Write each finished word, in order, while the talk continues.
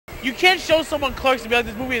You can't show someone Clerks and be like,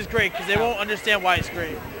 this movie is great, because they won't understand why it's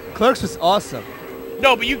great. Clerks was awesome.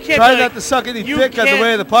 No, but you can't Try be not like, to suck any dick on the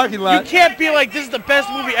way to the parking lot. You can't be like, this is the best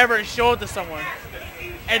movie ever and show it to someone.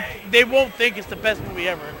 And they won't think it's the best movie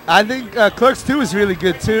ever. I think Clerks 2 is really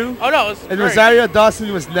good, too. Oh, no, it's And great. Rosario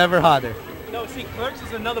Dawson was never hotter. No, see, Clerks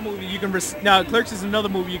is another movie you can Clerks is another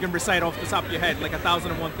movie you can recite off the top of your head, like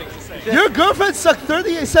 1,001 things to say. Your girlfriend sucked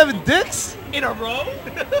 37 dicks? In a row?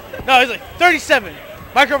 No, it's like 37.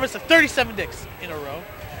 My girlfriend sucked 37 dicks in a row.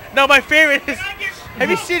 No, my favorite is, have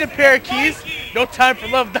you seen A Pair of Keys? No Time for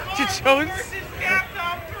Love, Dr. Jones?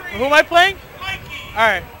 Who am I playing?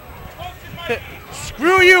 Alright.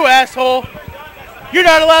 Screw you, asshole. You're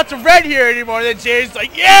not allowed to rent here anymore. Then James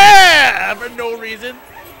like, yeah! For no reason.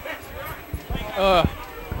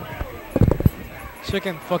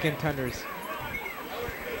 Chicken fucking tenders.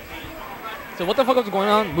 So what the fuck was going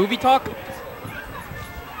on? Movie talk?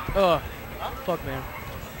 Fuck, man.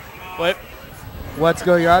 What? What's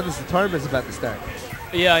going on is the tournament's about to start.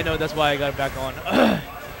 Yeah, I know. That's why I got it back on.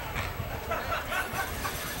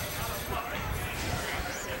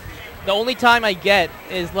 The only time I get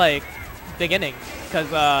is like beginning,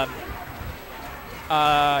 cause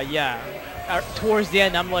yeah. Towards the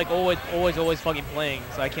end, I'm like always fucking playing,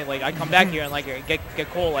 so I can't like I come back here and like get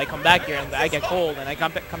cold. I come back here and I get cold, and I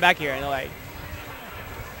come back here and like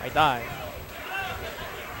I die.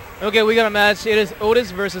 Okay, we got a match. It is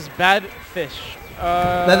Odis versus BadFish.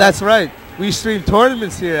 That's right. We stream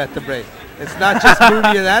tournaments here at the break. It's not just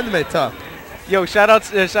movie and anime talk. Yo, shout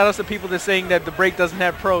outs to people that are saying that the break doesn't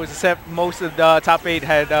have pros, except most of the top 8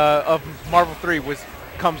 had of Marvel 3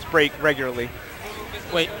 comes break regularly.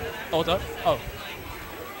 Wait, oh, what's up? Oh.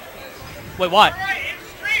 Wait, why?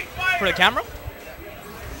 For the camera?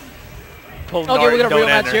 Okay, we got a real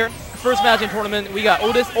match here. First match in tournament, we got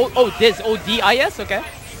Odis. Odis, okay.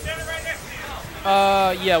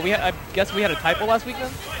 Yeah, I guess we had a typo last week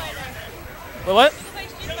then. Wait, what?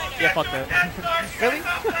 Yeah, fuck that. Really?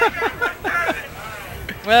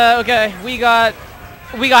 Okay, we got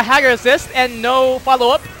Hager assist and no follow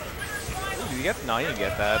up. Ooh, you didn't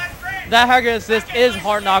get that. That Hager assist is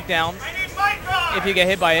hard knockdown if you get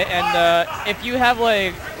hit by it, and if you have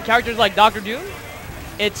like characters like Dr. Doom,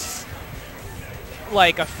 it's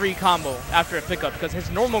like a free combo after a pickup because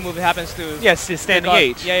his normal move happens to standing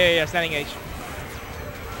H. Yeah, standing H.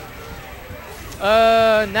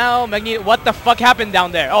 Now Magneto. What the fuck happened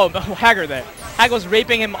down there? Oh, Hager there. Hager was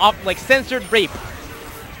raping him off like censored rape.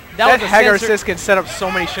 That Hager assist can set up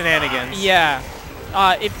so many shenanigans. Yeah.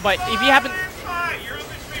 If you happen.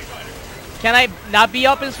 Can I not be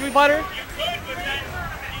up in Street Fighter?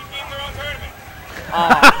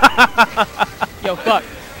 Yo, fuck.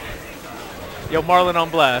 Yo, Marlon on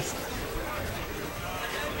blast.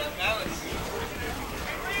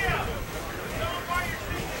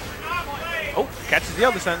 Oh, catches the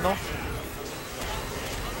other Sentinel.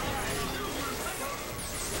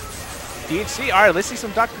 DHC, all right, let's see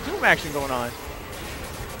some Dr. Doom action going on.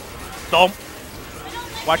 Thump.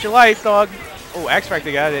 Watch your life, dog. Oh, X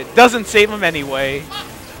Factor got it. Doesn't save him anyway.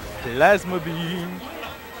 Plasma beam.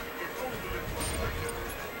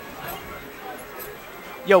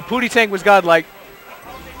 Yo, Pootie Tank was godlike.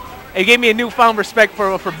 It gave me a newfound respect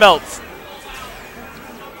for belts.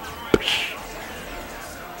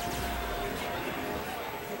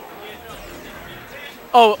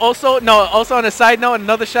 Oh, also on a side note,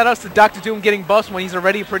 another shout outs to Dr. Doom getting buffs when he's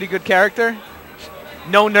already a pretty good character.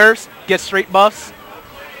 No nerfs, gets straight buffs.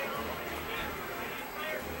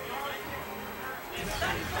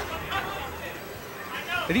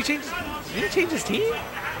 Did he change his team?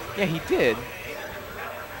 Yeah, he did.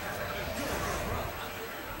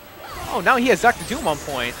 Oh, now he has Dr. Doom on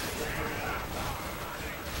point.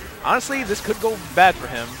 Honestly, this could go bad for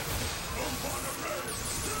him.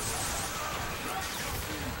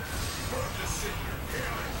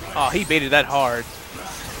 Oh, he baited that hard.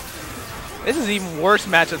 This is even worse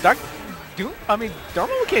matchup. Dr. Doom? I mean,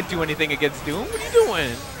 Dharma can't do anything against Doom. What are you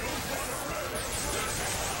doing?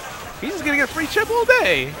 He's just gonna get a free chip all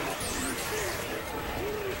day.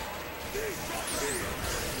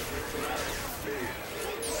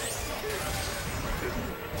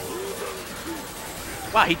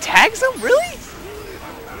 Wow, he tags him? Really?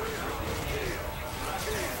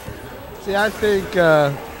 See, I think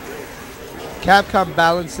Capcom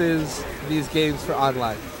balances these games for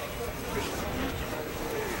online.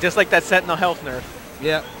 Just like that Sentinel health nerf.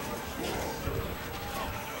 Yep.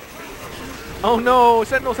 Oh no,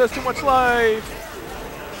 Sentinel has too much life.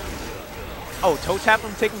 Oh, toe tap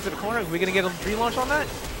him, take him to the corner. Are we gonna get a relaunch on that?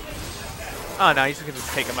 Oh no, he's just gonna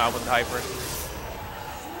take him out with the hyper.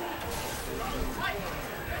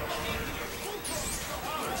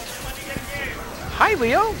 Hi,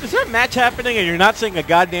 Leo. Is there a match happening and you're not saying a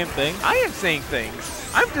goddamn thing? I am saying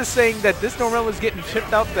things. I'm just saying that this Normal is getting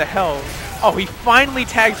chipped out the hell. Oh, he finally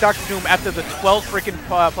tags Dr. Doom after the 12th freaking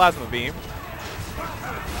plasma beam.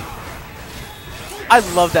 I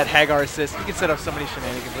love that Hagar assist. You can set up so many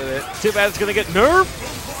shenanigans with it. Too bad it's gonna get nerfed.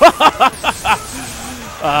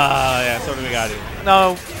 Yeah, so we got it.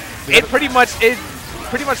 No, it pretty much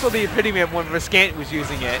saw the epitome of when Riskant was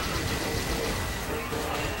using it.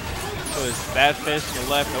 So it's BadFish on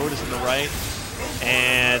the left, Odis on the right,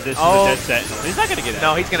 and this is a dead set. He's not gonna get out.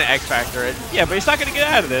 No, he's gonna X Factor it. Yeah, but he's not gonna get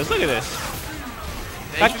out of this. Look at this.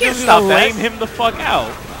 You can't stop that. Lame him the fuck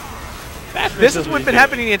out. BadFish This does is what what's he's been doing.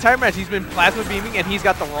 happening the entire match. He's been plasma beaming, and he's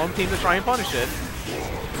got the wrong team to try and punish it.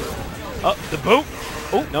 Oh, the boot.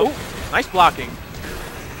 Oh, no. Nice blocking.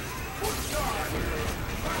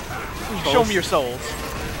 Show me your souls.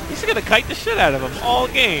 He's gonna kite the shit out of him all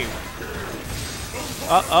game.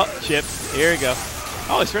 Chip. Here we go.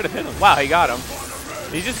 Oh, he straight up hit him. Wow, he got him.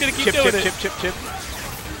 He's just gonna keep Chip, doing chip, it. chip, chip, chip.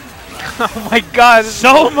 Oh my God!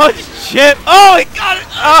 So much chip. Oh, he got it.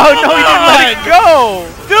 Oh no, he didn't let it go.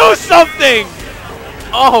 Do something.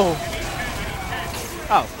 Oh.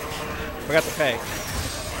 Oh, forgot to pay.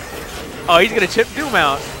 Oh, he's gonna chip Doom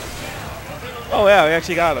out. Oh yeah, we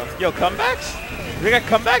actually got him. Yo, comebacks? We got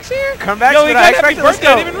comebacks here? Comebacks Yo, for he the got X happy Factor. Let's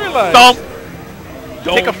birthday. I go. didn't even realize. Dome.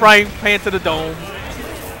 Dome. Take a frying pan to the dome.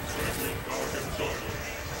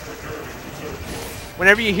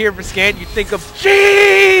 Whenever you hear Riskant, you think of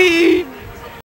G.